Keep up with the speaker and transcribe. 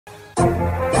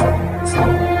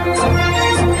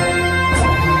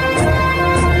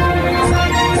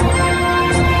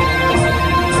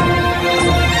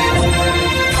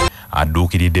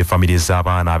Adduukiridde famire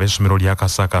z'abaana ab'essomero lya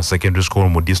Kasaka Secondary School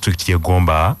mu district y'e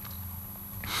Gomba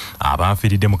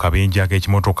abaafiiridde mu kabenje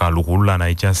ak'ekimotoka lukululana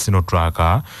ekya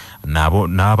Sinotraka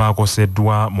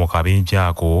n'abaakoseddwa mu kabenje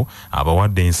ako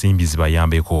abawadde ensimbi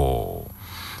zibayambeko.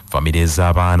 Famire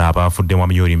z'abaana abaafudde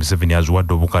mu Yoweri Museveni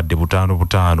aziwadde obukadde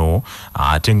butaano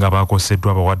ate nga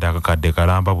baakoseddwa abawadde akakadde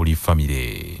kalamba buli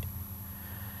famire.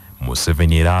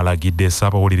 Museveni era alagidde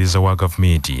Ssaabawuliriza wa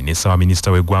gavumenti ne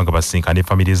Baminister w'eggwanga basinkane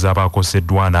famire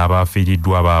z'abaakoseddwa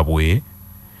n'abaafiiriddwa baabwe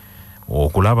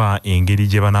okulaba engeri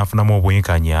gye banaafunamu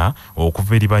obwenkanya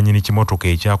okuva eri bannyini kimotoka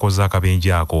ekyakoze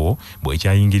akabenje ako bwe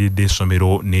kyayingiridde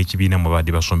essomero n'ekibiina mwe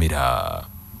badde basomera.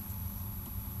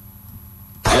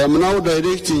 I am now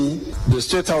directing the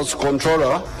State House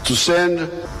Controller to send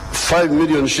 5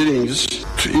 million shillings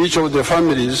to each of the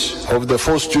families of the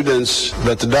 4 students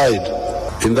that died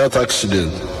in that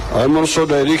accident. I am also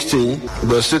directing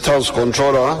the State House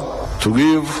Controller to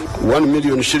give 1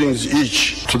 million shillings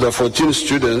each to the 14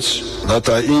 students that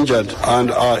are injured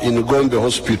and are in Gombe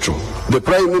Hospital. The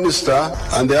Prime Minister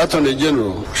and the Attorney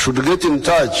General should get in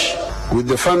touch with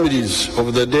the families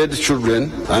of the dead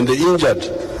children and the injured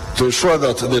to ensure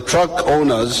that the truck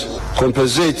owners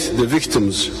compensate the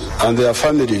victims and their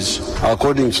families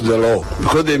according to the law,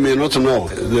 because they may not know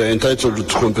they are entitled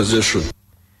to compensation.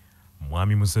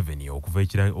 Mwami Museveni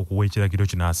okuwa ekiragiro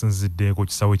kino asinzidde ku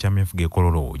kisawe kya mefuga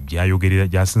ekololo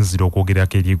gy'asinzidde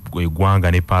okwogerako eri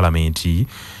eggwanga ne paalamenti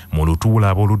mu lutuula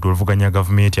ab'oludda oluvuganya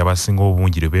gavumenti abasinga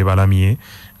obungi lwe beebalamye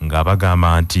nga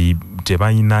bagamba nti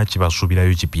tebalina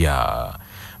kibasuubirayo kipya.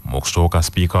 Mu kusooka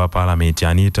sipiika wa paalamenti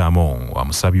Anita Among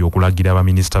amusabye okulagira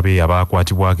abaminisita be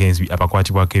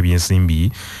abakwatibwako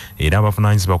ebyensimbi era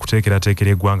abavunaanyizibwa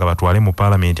kuteekerateekera eggwanga batwale mu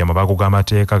paalamenti amabago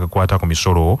g'amateeka gakwata ku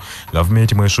misolo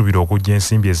gavumenti mwesuubira okujja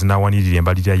ensimbi ezinaawanirira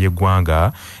embalirira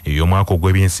y'eggwanga ey'omwaka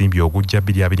ogw'ebyensimbi ogujja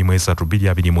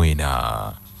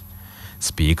 2023-2024.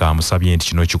 Sipiika amusabye nti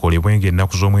kino kikolebwe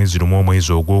ng'ennaku z'omwezi lumu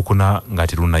omwezi ogwokuna nga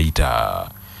terunayita.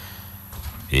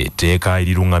 Etteeka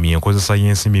erirungamya enkozesa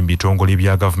y'ensimbi mu bitongole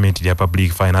bya gavumenti lya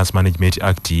Public Finance Management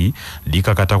Act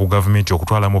likakata ku gavumenti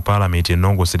okutwala mu paalamenti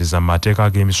ennongosereza mu mateeka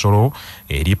g'emisolo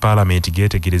eri paalamenti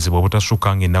geetegerezebwa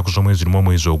obutasukka ng'ennaku z'omwezi lumu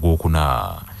omwezi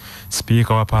ogwokuna.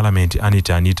 Sipiika wa paalamenti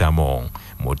Anita Among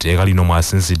mu tteeka lino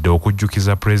mwasinzidde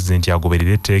okujjukiza pulezidenti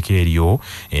agoberera etteeka eryo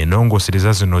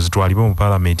ennongosereza zino zitwalibwe mu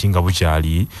paalamenti nga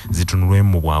bukyali zitunulwemu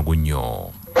mu bwangu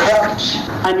nnyo.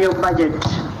 Annual budget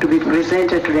to be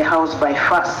presented to the House by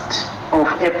 1st of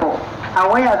April.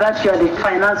 Aware that you are the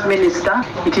Finance Minister,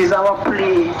 it is our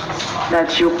plea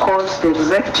that you cause the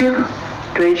Executive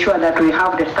to ensure that we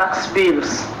have the tax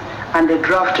bills and the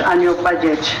draft annual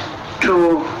budget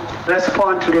to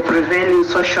respond to the prevailing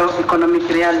socio-economic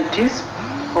realities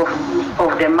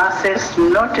of the masses,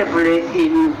 notably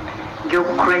in job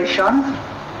creation,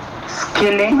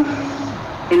 skilling,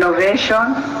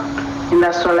 innovation,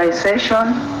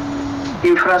 industrialization,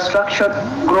 infrastructure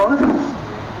growth,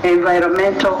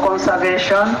 environmental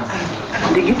conservation,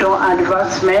 digital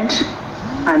advancement,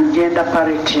 and gender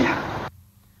parity.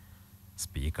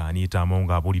 Sipiika Anita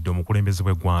Among abulidde omukulembeze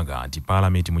w'eggwanga nti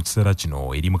paalamenti mu kiseera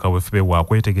kino eri mu kaweefube wa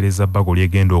kwetegereza bbago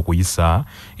ly'egenda okuyisa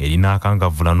erina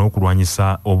akangavvula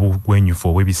n'okulwanyisa obugwenyufu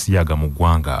obw'ebisiyaga mu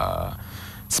ggwanga.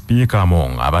 Sipiika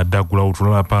Among abadde aggula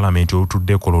olutuula lwa paalamenti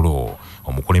olutudde Kololo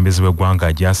omukulembeze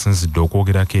w'eggwanga gy'asinzidde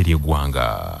okwogerako eri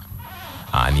eggwanga.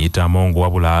 Anita Among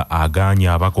wabula agaanye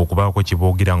abaka okubaako kye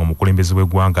boogera nga omukulembeze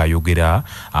w'eggwanga ayogera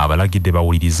abalagidde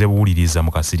bawulirize buwuliriza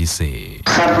mu kasirise.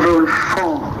 Sub-rule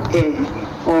 4A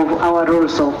of our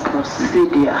rules of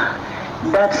procedure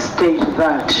that state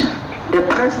that the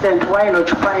President, while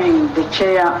occupying the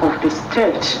chair of the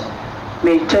state,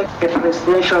 may take a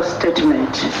presidential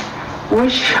statement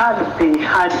which shall be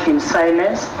heard in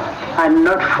silence and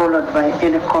not followed by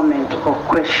any comment or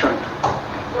question.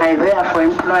 I therefore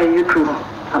implore you to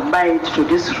abide to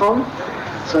this rule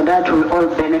so that we all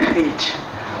benefit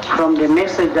from the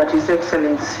message that His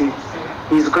Excellency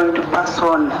is going to pass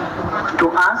on to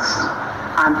us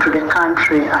and to the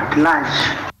country at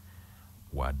large.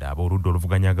 Wadde ab'oludda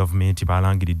oluvuganya gavumenti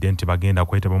balangiridde nti bagenda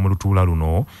kwetaba mu lutuula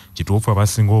luno kituufu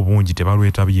abasinga obungi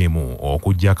tebalwetabyemu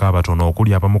okuggyako abatono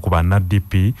okuli abamu ku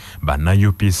banna-DP,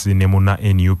 banna-UPC ne munna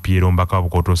NUP erombaka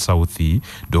Bukoto South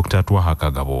Dr. Twaha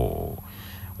Kagabo.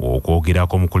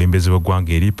 Okwogerako omukulembeze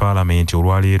w'eggwanga eri paalamenti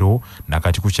olwaleero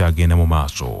nakati kukyagenda mu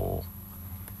maaso.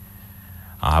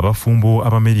 Abafumbo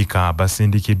Abamerika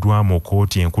basindikiddwa mu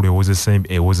kkooti enkulu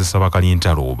ewozesa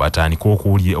bakalintalo batandika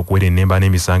okuwera ennemba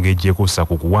n'emisango egyekuusa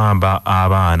ku kuwamba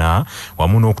abaana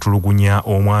wamu n'okutulugunya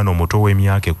omwana omuto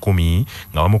w'emyaka 10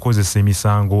 nga bamukozesa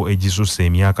emisango egisusa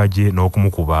emyaka gye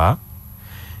n'okumukuba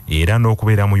era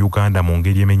n'okubeera mu Uganda mu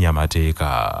ngeri emenya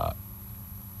amateeka.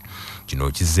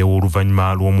 Kino kizzeewo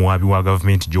oluvannyuma lw'omuwaabi wa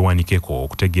gavumenti Joan Keko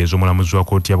okutegeeza omulamuzi wa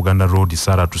kkooti ya Buganda Road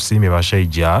Sarah Tusiime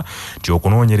Bashaija nti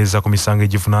okunoonyereza ku misango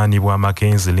egivunaanibwa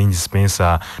Mackenzie Lynch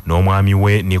Spencer n'omwami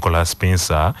we Nicholas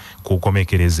Spencer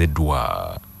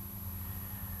kukomekerezeddwa.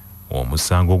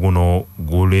 Omusango guno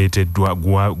guleeteddwa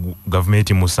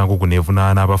gavumenti musango guno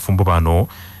evunaana abafumbo bano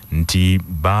nti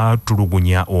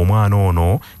batulugunya omwana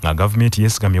ono nga gavumenti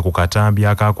yesigamye ku katambi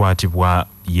akakwatibwa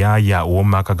yaaya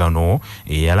w'omumaka gano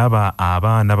eyalaba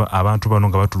abantu bano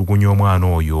nga batulugunya omwana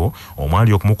oyo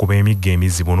omwali okumukuba emigga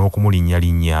emizibu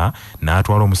n'okumulinnya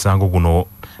n'atwala omusango guno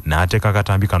n'ateeka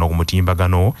akatambi kano ku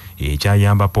mutimbagano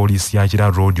ekyayamba poliisi ya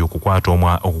Kira Road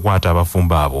okukwata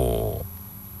abafumbo abo.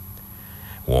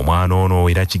 Omwana ono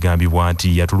era kigambibwa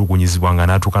nti yatulugunyizibwa nga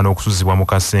n'atuuka n'okusuzibwa mu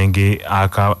kasenge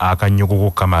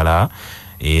akanyogoko kamala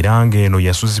era ng'eno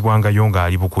yasuzibwangayo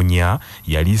ng'ali bukunya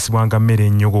yaliisibwanga mmere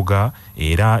ennyogoga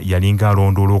era yalinga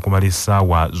alondoola okumala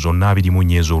essaawa zonna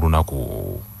 24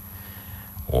 ez'olunaku.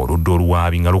 Oludda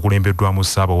oluwaabi nga lukulembeddwamu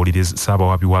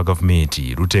Ssaabawaabi wa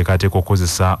gavumenti luteekateeka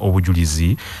okukozesa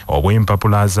obujulizi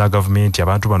obw'empapula za gavumenti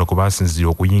abantu bano kwe baasinzira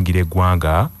okuyingira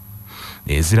eggwanga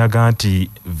eziraga nti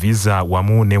visa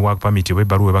wamu ne work permit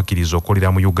bw'ebbaluwa ebakkiriza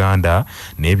okukolera mu Uganda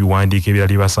n'ebiwandiiko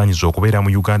ebirala basaanyiza okubeera mu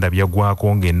Uganda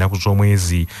byaggwako ng'ennaku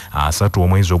z'omwezi 3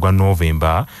 omwezi ogwa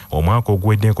Novemba omwaka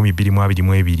oguwedde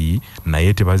 2022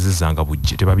 naye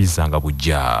tebabizzanga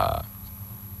bujja.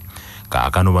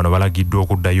 Kaakano bano balagiddwa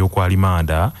okuddayo kwa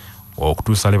limanda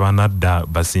okutuusa lwe banadda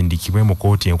basindikibwe mu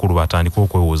kkooti enkulu batandika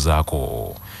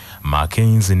okwewozaako.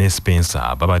 Mackenzie ne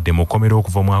Spencer babadde mu kkomera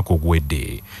okuva omwaka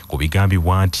oguwedde ku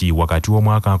bigambibwa nti wakati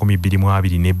w'omwaka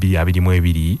 2022 ne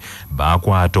 2022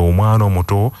 baakwata omwana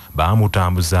omuto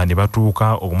baamutambuza ne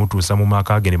batuuka okumutuusa mu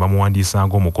maka ge ne bamuwandiisa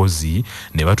ng'omukozi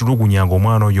ne batulugunyanga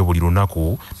omwana oyo buli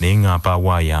lunaku naye ng'ampa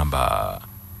waayamba.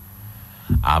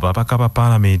 Ababaka ba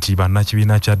Paalamenti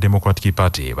bannakibiina kya Democratic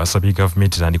Party basabye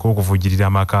gavumenti etandika okuvujjirira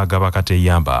amaka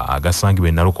agabakateyamba agasangibwa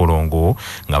e Nalukolongo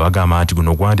nga bagamba nti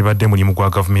guno gwandibadde mulimu gwa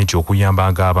gavumenti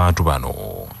okuyambanga abantu bano.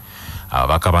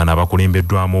 Ababaka bano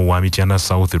abakulembeddwamu wa Mityana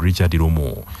South Richard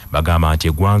Lumu bagamba nti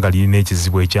eggwanga lirina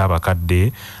ekizibu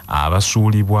eky'abakadde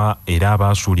abasuulibwa era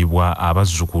abaasuulibwa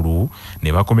abazzukulu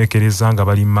ne bakomekereza nga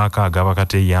bali mu maka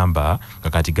agabakateyamba nga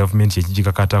kati gavumenti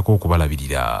ekigikakatako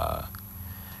okubalabirira.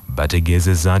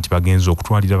 Bategeezezza nti bagenza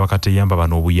okutwalira bakateyamba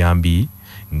bano obuyambi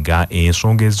nga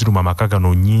ensonga eziruma amaka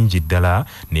gano nnyingi ddala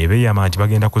ne beeyama nti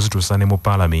bagenda kuzituusa ne mu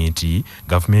Paalamenti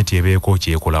gavumenti ebeeko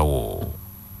kyekolawo.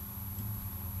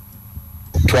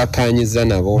 Twakaanyiza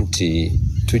nabo nti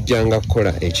tujjanga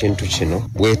kukola ekintu kino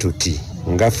bwe tuti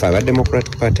ngaffe aba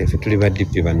Democratic Party ffe tuli ba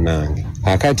DP bannange.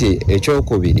 Akati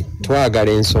ekyokubiri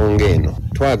twagala ensonga eno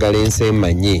twagala ensi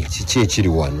emanye kiki ekiri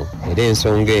wano era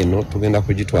ensonga eno tugenda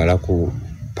kugitwala ku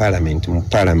mu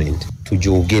Parliament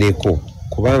tujoogereko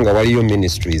kubanga waliyo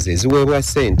ministries eziweebwa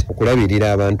ssente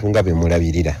okulabirira abantu nga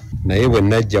bemulabirira naye bwe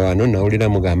najja wano nawulira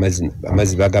muga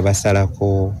amazzi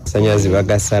bagabasalako sanyazi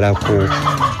bagasalako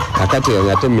akati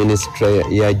ate ministry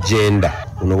ya gender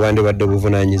ono bwandibadde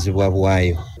buvunaanyizibwa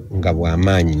bwayo nga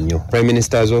bw'amaanyi nnyo. Prime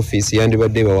Minister's Office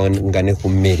yandibadde bawanga ne ku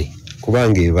mmere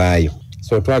kubanga ebaayo,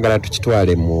 so twagala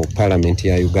tukitwale mu Parliament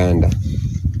ya Uganda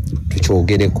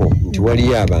tukyogereko nti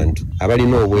waliyo abantu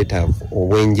abalina obwetaavu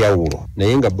obw'enjawulo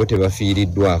naye nga bo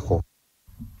tebafiiriddwako.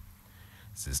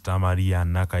 Sister Maria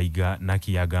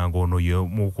Nakiyaganga ono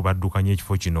y'omu ku baddukanya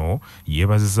ekifo kino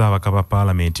yeebazizza abaka ba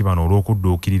Paalamenti bano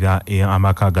olw'okudduukirira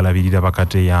amaka agalabirira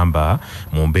bakateyamba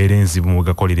mu mbeera enzibu mwe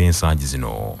gakolera ensangi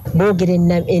zino. Boogera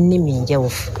ennimi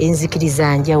njawufu,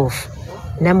 enzikiriza njawufu.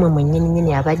 Nammwe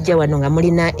mwennyini abajja wano nga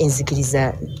mulina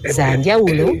enzikiriza za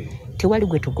njawulo tewali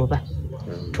gwe tugoba.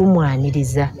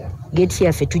 Tumwaniriza geeti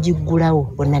yaffe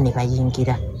tugiggulawo bonna ne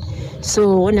bayingira.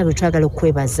 So wonna bwe twagala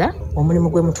okwebaza omulimu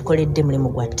gwe mutukoledde mulimu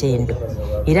gwa ttendo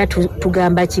era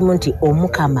tugamba kimu nti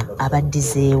omukama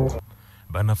abaddizeewo.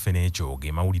 Bannaffe n'ekyo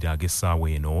ge mawulire ag'essaawa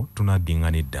eno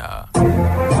tunaddingana edda.